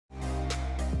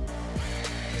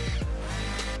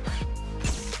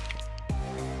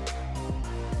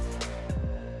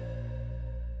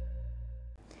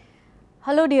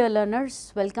Hello dear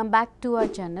learners, welcome back to our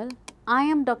channel. I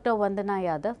am Dr. Vandana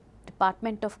Yadav,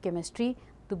 Department of Chemistry,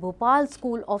 the Bhopal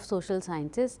School of Social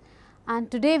Sciences, and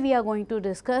today we are going to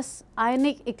discuss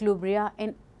ionic equilibria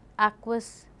in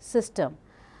aqueous system.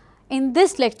 In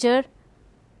this lecture,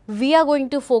 we are going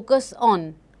to focus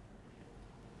on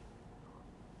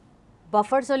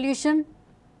buffer solution,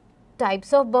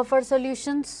 types of buffer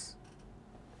solutions,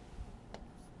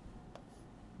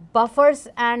 buffers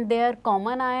and their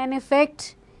common ion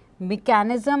effect,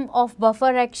 mechanism of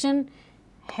buffer action,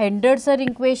 Henderson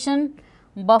equation,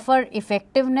 buffer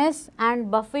effectiveness and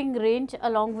buffering range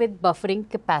along with buffering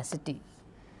capacity.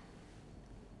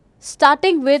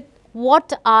 Starting with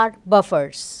what are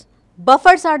buffers?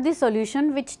 Buffers are the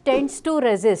solution which tends to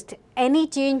resist any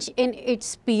change in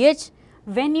its pH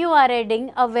when you are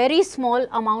adding a very small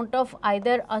amount of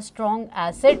either a strong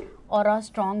acid or a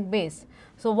strong base.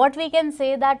 So, what we can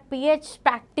say that pH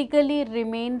practically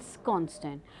remains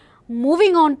constant.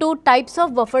 Moving on to types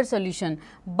of buffer solution.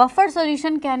 Buffer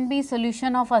solution can be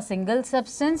solution of a single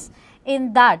substance,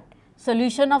 in that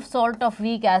solution of salt of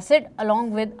weak acid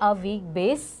along with a weak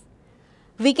base.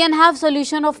 We can have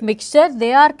solution of mixture,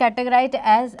 they are categorized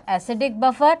as acidic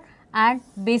buffer and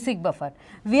basic buffer.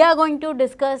 We are going to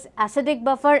discuss acidic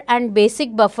buffer and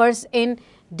basic buffers in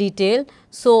detail.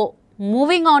 So,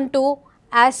 moving on to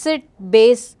acid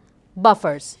base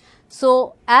buffers.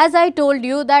 So, as I told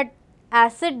you that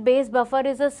acid base buffer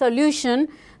is a solution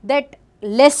that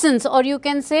lessens, or you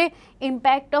can say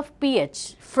impact of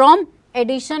pH from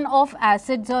addition of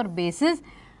acids or bases.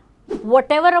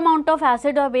 Whatever amount of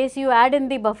acid or base you add in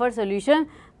the buffer solution,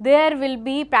 there will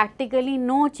be practically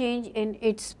no change in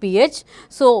its pH.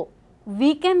 So,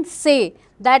 we can say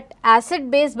that acid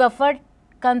base buffer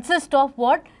consists of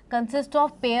what? Consists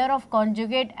of pair of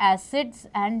conjugate acids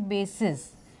and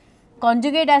bases.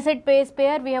 Conjugate acid base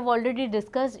pair we have already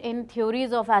discussed in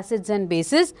theories of acids and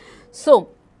bases. So,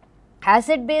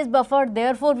 acid base buffer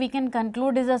therefore we can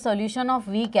conclude is a solution of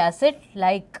weak acid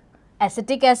like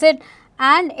acetic acid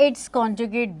and its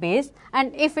conjugate base,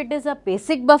 and if it is a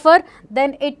basic buffer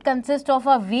then it consists of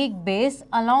a weak base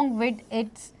along with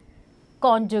its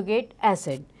conjugate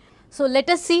acid. So, let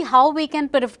us see how we can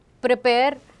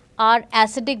prepare our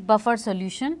acidic buffer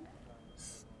solution.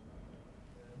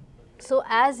 So,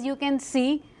 as you can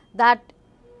see that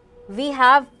we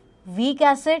have weak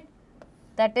acid,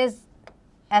 that is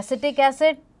acetic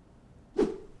acid,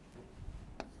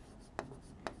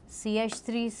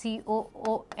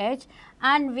 CH3COOH,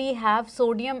 and we have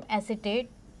sodium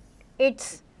acetate,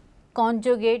 its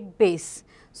conjugate base.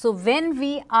 So, when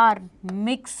we are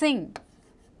mixing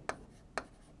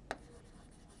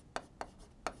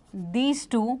these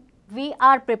two, we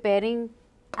are preparing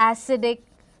acidic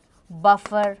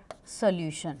buffer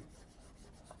solution.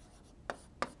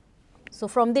 So,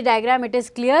 from the diagram it is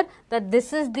clear that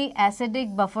this is the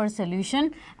acidic buffer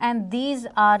solution and these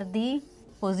are the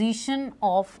position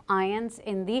of ions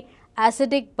in the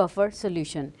acidic buffer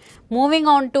solution. Moving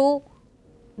on to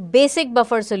basic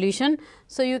buffer solution.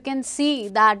 So, you can see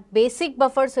that basic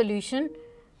buffer solution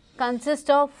consists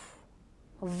of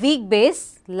weak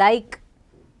base like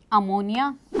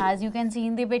ammonia, as you can see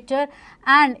in the picture,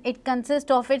 and it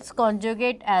consists of its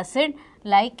conjugate acid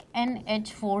like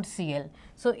NH4Cl.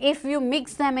 So, if you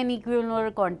mix them in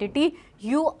equivalent quantity,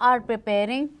 you are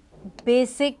preparing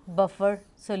basic buffer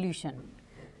solution.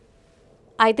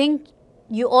 I think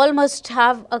you all must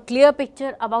have a clear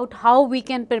picture about how we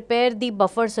can prepare the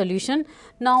buffer solution.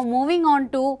 Now, moving on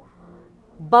to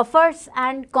buffers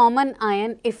and common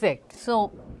ion effect.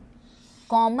 So,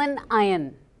 common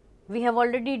ion, we have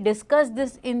already discussed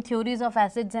this in theories of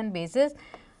acids and bases,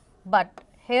 but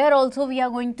here also we are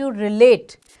going to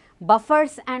relate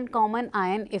buffers and common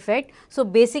ion effect. So,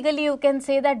 basically you can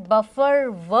say that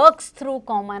buffer works through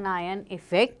common ion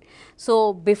effect.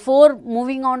 So, before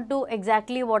moving on to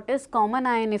exactly what is common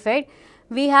ion effect,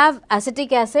 we have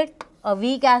acetic acid, a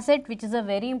weak acid which is a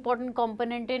very important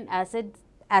component in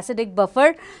acidic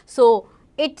buffer. So,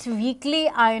 it weakly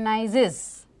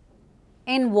ionizes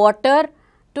in water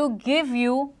to give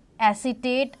you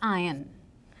acetate ion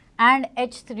and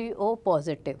H3O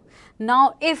positive.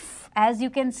 Now, if, as you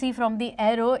can see from the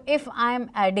arrow, if I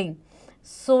am adding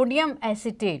sodium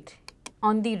acetate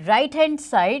on the right hand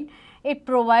side, it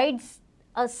provides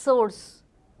a source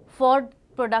for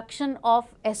production of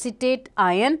acetate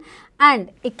ion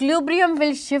and equilibrium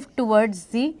will shift towards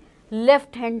the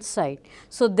left hand side.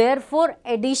 So, therefore,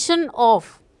 addition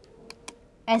of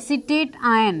acetate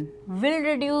ion will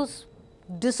reduce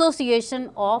dissociation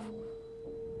of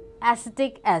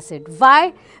acetic acid.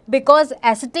 Why? Because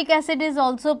acetic acid is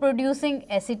also producing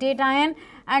acetate ion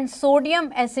and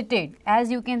sodium acetate,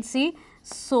 as you can see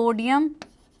sodium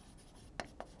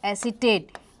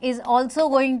acetate is also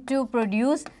going to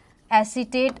produce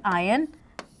acetate ion.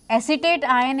 Acetate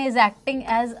ion is acting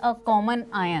as a common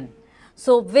ion.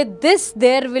 So, with this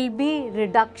there will be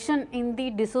reduction in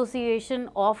the dissociation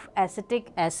of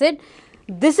acetic acid.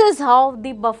 This is how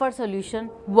the buffer solution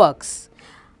works.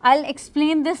 I will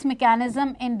explain this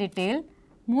mechanism in detail.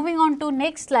 Moving on to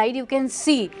next slide, you can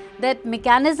see that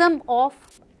mechanism of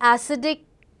acidic,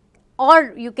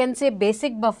 or you can say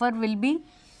basic buffer, will be,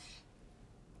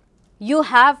 you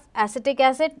have acetic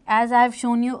acid as I have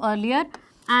shown you earlier,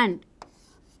 and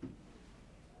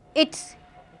it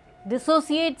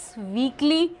dissociates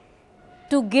weakly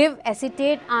to give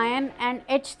acetate ion and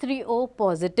H3O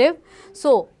positive.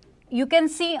 So, you can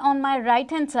see on my right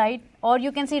hand side, or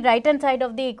you can see right hand side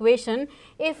of the equation,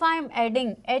 if I am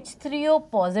adding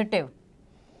H3O positive,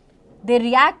 they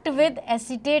react with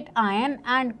acetate ion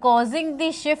and causing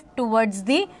the shift towards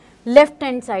the left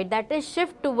hand side, that is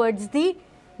shift towards the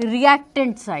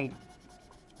reactant side.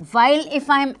 While if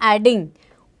I am adding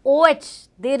OH,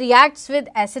 they reacts with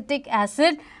acetic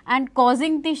acid and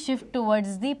causing the shift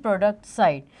towards the product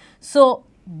side. So,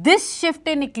 this shift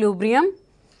in equilibrium,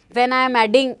 when I am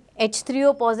adding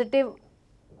H3O positive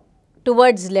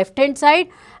towards left hand side,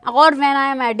 or when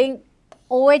I am adding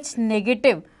OH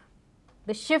negative,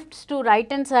 the shifts to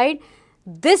right hand side,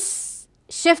 this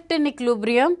shift in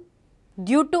equilibrium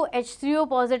due to H3O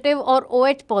positive or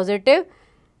OH positive,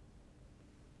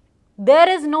 there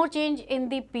is no change in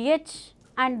the pH,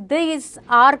 and these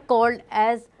are called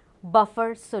as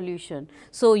buffer solution.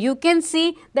 So, you can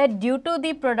see that due to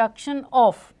the production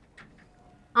of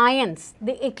ions,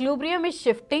 the equilibrium is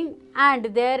shifting and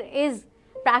there is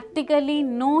practically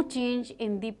no change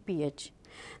in the pH.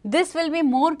 This will be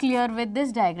more clear with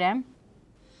this diagram.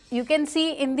 You can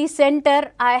see in the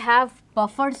center I have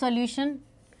buffer solution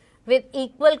with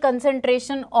equal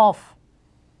concentration of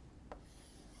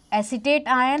acetate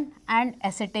ion and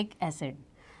acetic acid.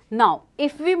 Now,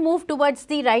 if we move towards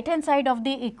the right hand side of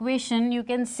the equation, you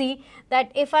can see that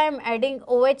if I am adding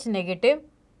OH negative,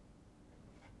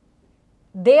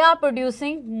 they are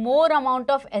producing more amount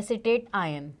of acetate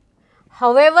ion.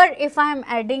 However, if I am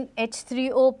adding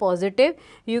H3O positive,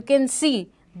 you can see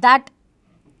that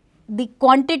the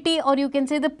quantity, or you can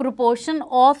say the proportion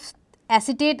of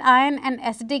acetate ion and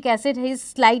acetic acid is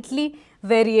slightly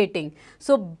varying.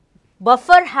 So,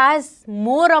 buffer has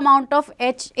more amount of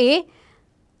HA,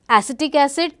 acetic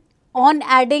acid, on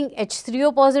adding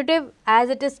H3O positive, as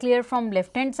it is clear from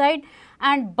left hand side,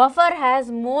 and buffer has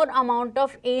more amount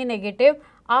of A negative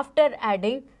after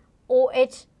adding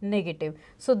OH negative.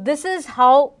 So, this is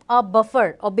how a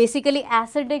buffer, or basically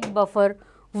acidic buffer,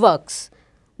 works.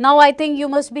 Now, I think you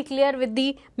must be clear with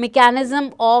the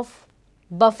mechanism of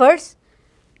buffers.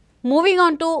 Moving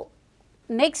on to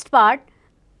next part,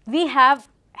 we have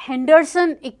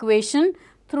Henderson equation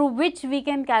through which we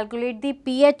can calculate the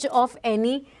pH of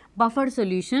any buffer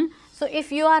solution. So,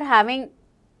 if you are having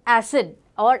acid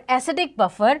or acidic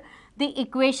buffer, the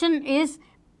equation is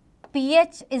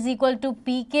pH is equal to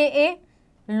pKa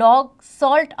log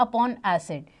salt upon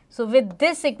acid. So, with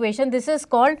this equation, this is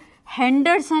called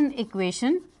Henderson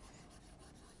equation,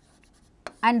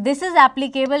 and this is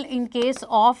applicable in case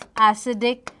of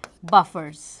acidic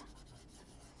buffers.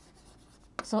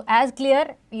 So, as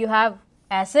clear, you have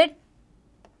acid,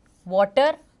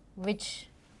 water which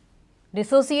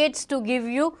dissociates to give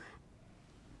you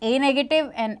A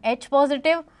negative and H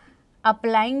positive.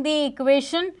 Applying the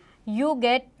equation, you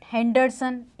get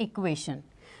Henderson equation.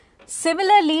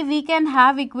 Similarly, we can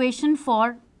have equation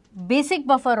for basic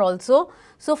buffer also.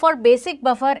 So, for basic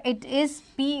buffer, it is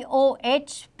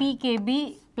POH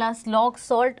pKb plus log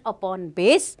salt upon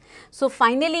base. So,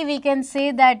 finally, we can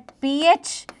say that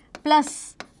pH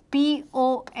plus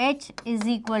POH is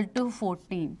equal to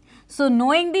 14. So,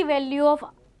 knowing the value of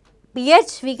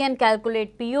pH, we can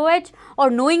calculate POH, or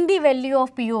knowing the value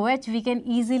of POH, we can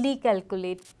easily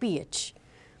calculate pH.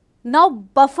 Now,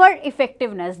 buffer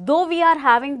effectiveness, though we are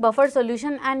having buffer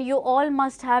solution, and you all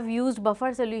must have used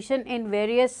buffer solution in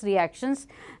various reactions,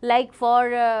 like for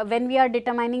when we are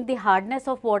determining the hardness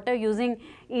of water using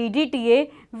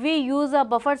EDTA, we use a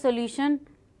buffer solution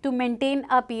to maintain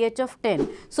a pH of 10.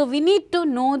 So, we need to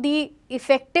know the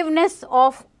effectiveness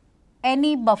of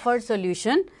any buffer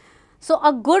solution. So,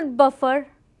 a good buffer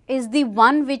is the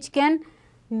one which can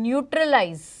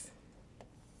neutralize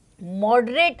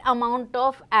moderate amount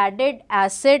of added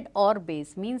acid or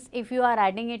base. Means if you are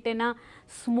adding it in a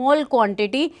small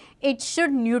quantity, it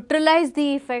should neutralize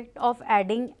the effect of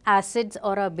adding acids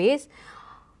or a base.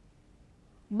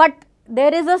 But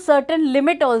there is a certain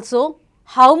limit also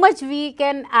how much we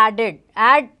can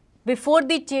add before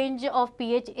the change of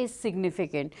pH is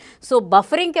significant. So,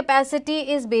 buffering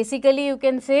capacity is basically, you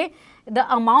can say,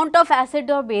 the amount of acid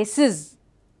or bases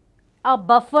a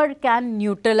buffer can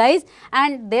neutralize,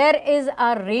 and there is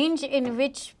a range in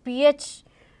which pH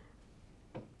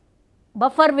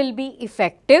buffer will be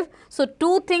effective. So,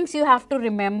 two things you have to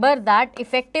remember, that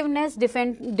effectiveness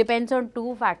depends on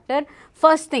two factors.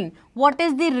 First thing, what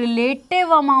is the relative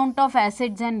amount of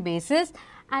acids and bases,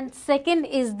 and second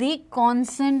is the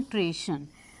concentration.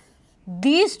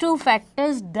 These two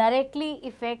factors directly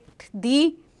affect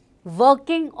the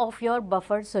working of your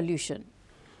buffer solution.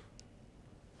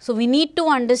 So, we need to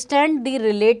understand the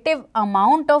relative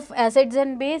amount of acids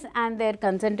and base and their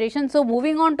concentration. So,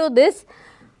 moving on to this,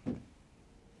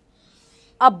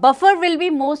 a buffer will be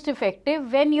most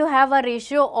effective when you have a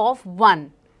ratio of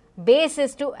 1, base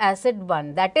is to acid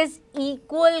 1, that is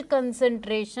equal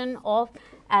concentration of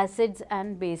acids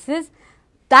and bases.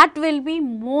 That will be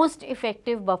most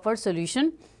effective buffer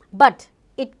solution, but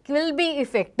it will be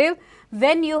effective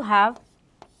when you have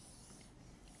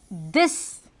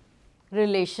this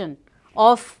relation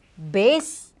of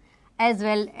base as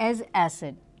well as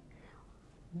acid.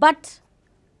 But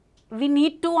we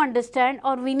need to understand,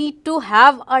 or we need to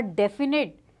have a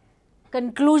definite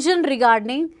conclusion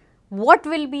regarding what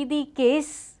will be the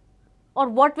case or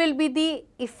what will be the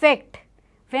effect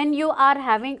when you are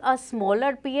having a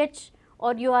smaller pH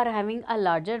or you are having a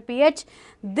larger pH.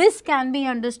 This can be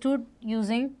understood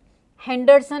using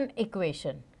Henderson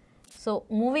equation. So,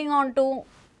 moving on to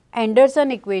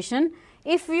Henderson equation,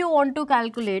 if you want to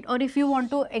calculate or if you want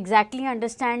to exactly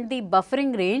understand the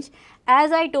buffering range,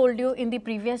 as I told you in the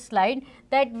previous slide,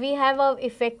 that we have a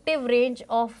effective range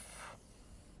of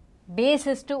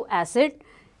bases to acid.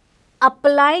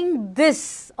 Applying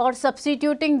this or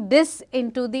substituting this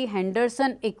into the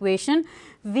Henderson equation,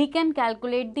 we can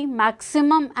calculate the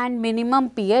maximum and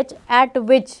minimum pH at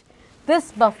which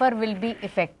this buffer will be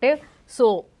effective.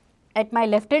 So, at my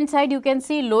left hand side you can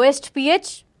see lowest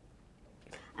pH,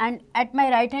 and at my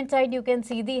right hand side you can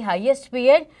see the highest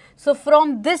pH. So,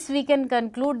 from this we can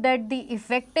conclude that the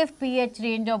effective pH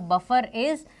range of buffer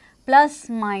is plus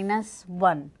minus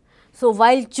 1. So,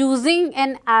 while choosing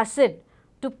an acid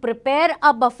to prepare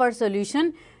a buffer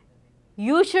solution,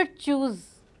 you should choose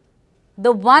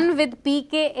the one with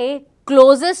pKa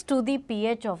closest to the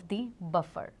pH of the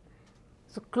buffer.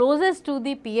 So, closest to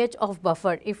the pH of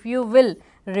buffer, if you will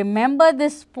remember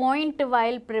this point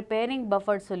while preparing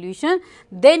buffer solution,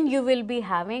 then you will be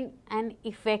having an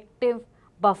effective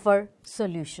buffer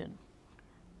solution.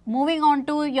 Moving on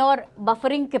to your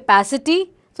buffering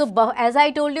capacity. So, as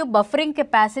I told you, buffering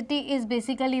capacity is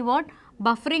basically what?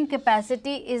 Buffering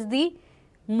capacity is the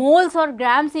moles or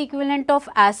grams equivalent of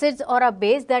acids or a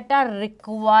base that are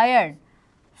required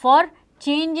for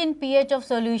change in pH of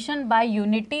solution by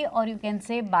unity, or you can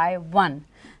say by 1.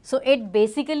 So, it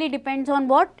basically depends on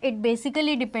what? It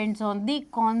basically depends on the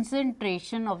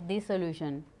concentration of the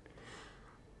solution.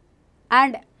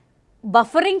 And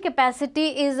buffering capacity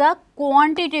is a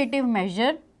quantitative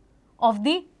measure of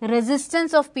the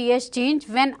resistance of pH change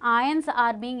when ions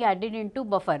are being added into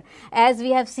buffer. As we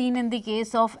have seen in the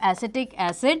case of acetic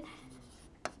acid,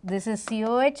 this is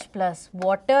COH plus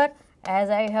water, as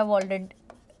I have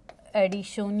already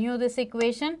shown you this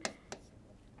equation.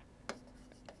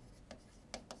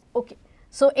 Okay.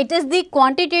 So, it is the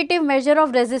quantitative measure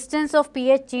of resistance of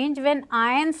pH change when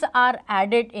ions are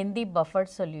added in the buffer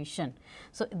solution.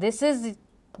 So, this is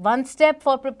one step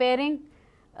for preparing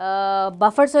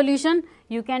buffer solution.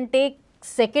 You can take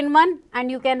second one and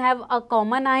you can have a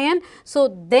common ion.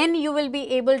 So, then you will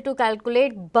be able to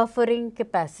calculate buffering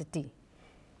capacity.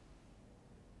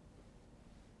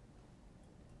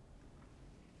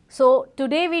 So,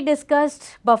 today we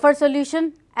discussed buffer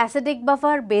solution, acidic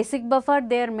buffer, basic buffer,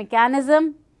 their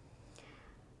mechanism,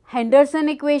 Henderson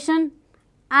equation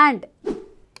and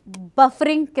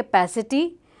buffering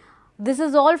capacity. This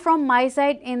is all from my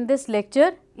side in this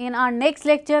lecture. In our next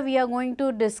lecture, we are going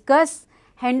to discuss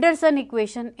Henderson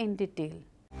equation in detail.